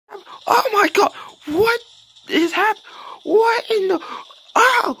Oh my god! What is happening? What in the...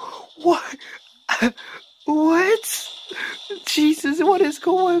 Oh! What? What? Jesus, what is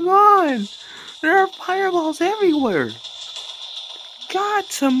going on? There are fireballs everywhere. God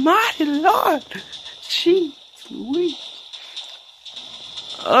almighty Lord. Jeez Louise.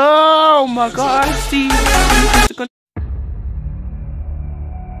 Oh my god, Steve.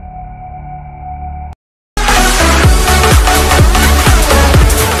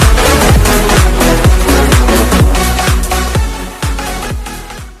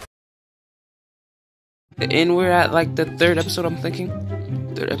 And we're at like the third episode, I'm thinking.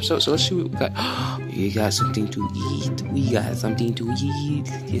 Third episode, so let's see what we got. We got something to eat. We got something to eat.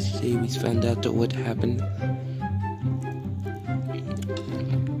 Yesterday we found out what happened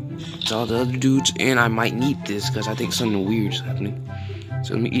to all the other dudes, and I might need this because I think something weird is happening.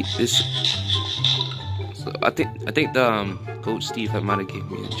 So let me eat this. So I think the Coach Steve might have gave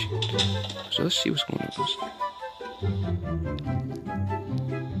me a shit. So let's see what's going on.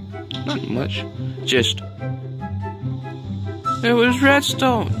 Not much. Just it was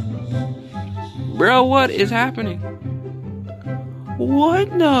redstone. Bro, what is happening? What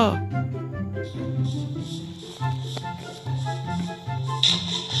the?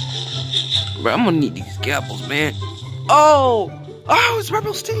 Bro, I'm gonna need these scalpels, man. Oh, it's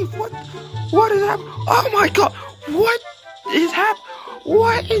Rebel Steve. What is happening? Oh my god, what is happening?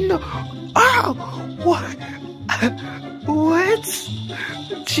 What in the? Oh, what? What?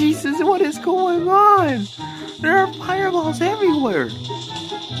 Jesus, what is going on? There are fireballs everywhere.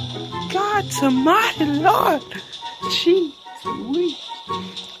 God almighty Lord. Jeez Louise.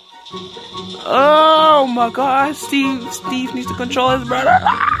 Oh my god, Steve needs to control his brother.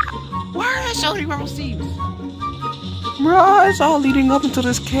 Why are there so many Rebel Steves? Bro, it's all leading up into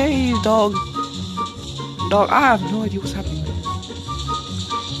this cave, dog. Dog, I have no idea what's happening.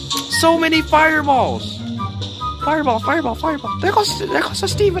 So many fireballs. Fireball. There goes a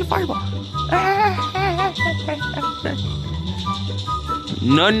Steve and a fireball.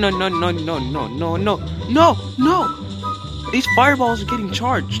 No. These fireballs are getting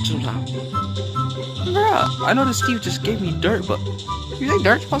charged somehow. Bruh, I know that Steve just gave me dirt, but you think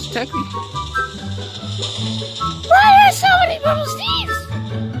dirt's supposed to protect me? Why are so many Rebel Steves?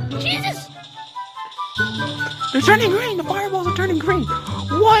 Jesus! They're turning green. The fireballs are turning green.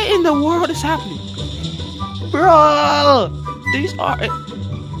 What in the world is happening? Bro, these are.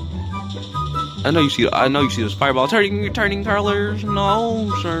 I know you see this fireball turning colors. No,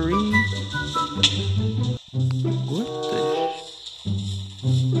 sorry. What the?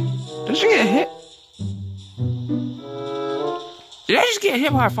 Did she get hit? Did I just get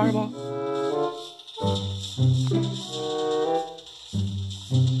hit by a fireball?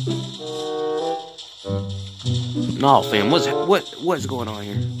 No, fam. What's going on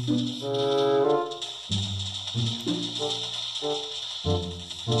here?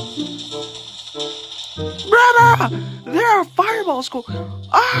 There are fireballs going.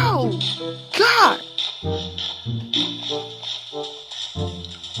 Oh, God.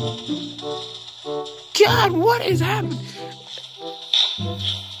 God, what is happening?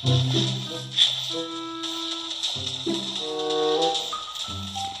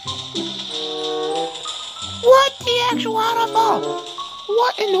 What the actual waterfall?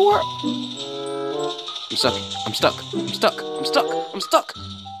 What in the world? I'm stuck.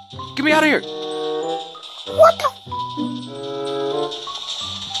 Get me out of here. What the?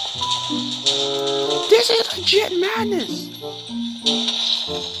 This is legit madness.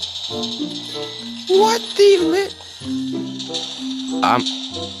 What the lit?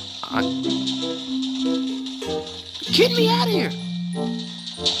 Get me out of here.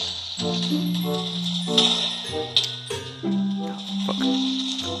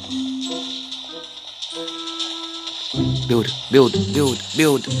 Build.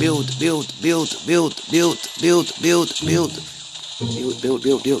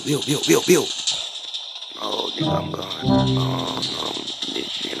 Oh, dude, I'm gone. Oh, no, this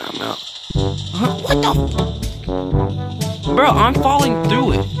shit, I'm out. What the? Bro, I'm falling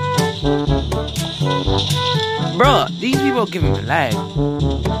through it. Bro, these people are giving me lag. No,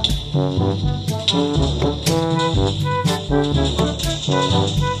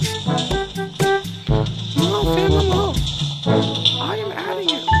 fam, I'm out. I am out of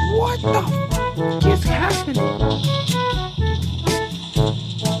here. What the fuck is happening?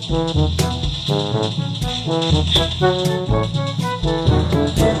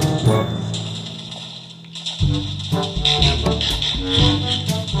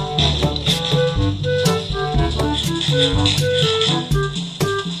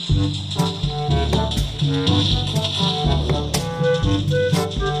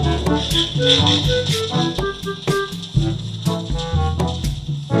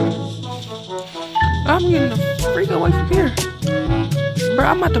 I'm getting the freak away from here. Bro,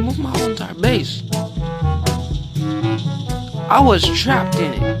 I'm about to move my whole entire base. I was trapped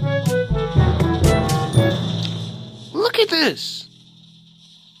in it. Look at this.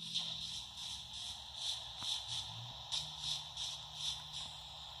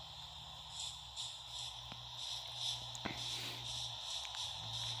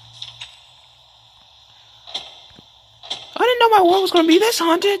 I didn't know my world was gonna be this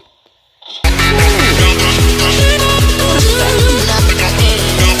haunted.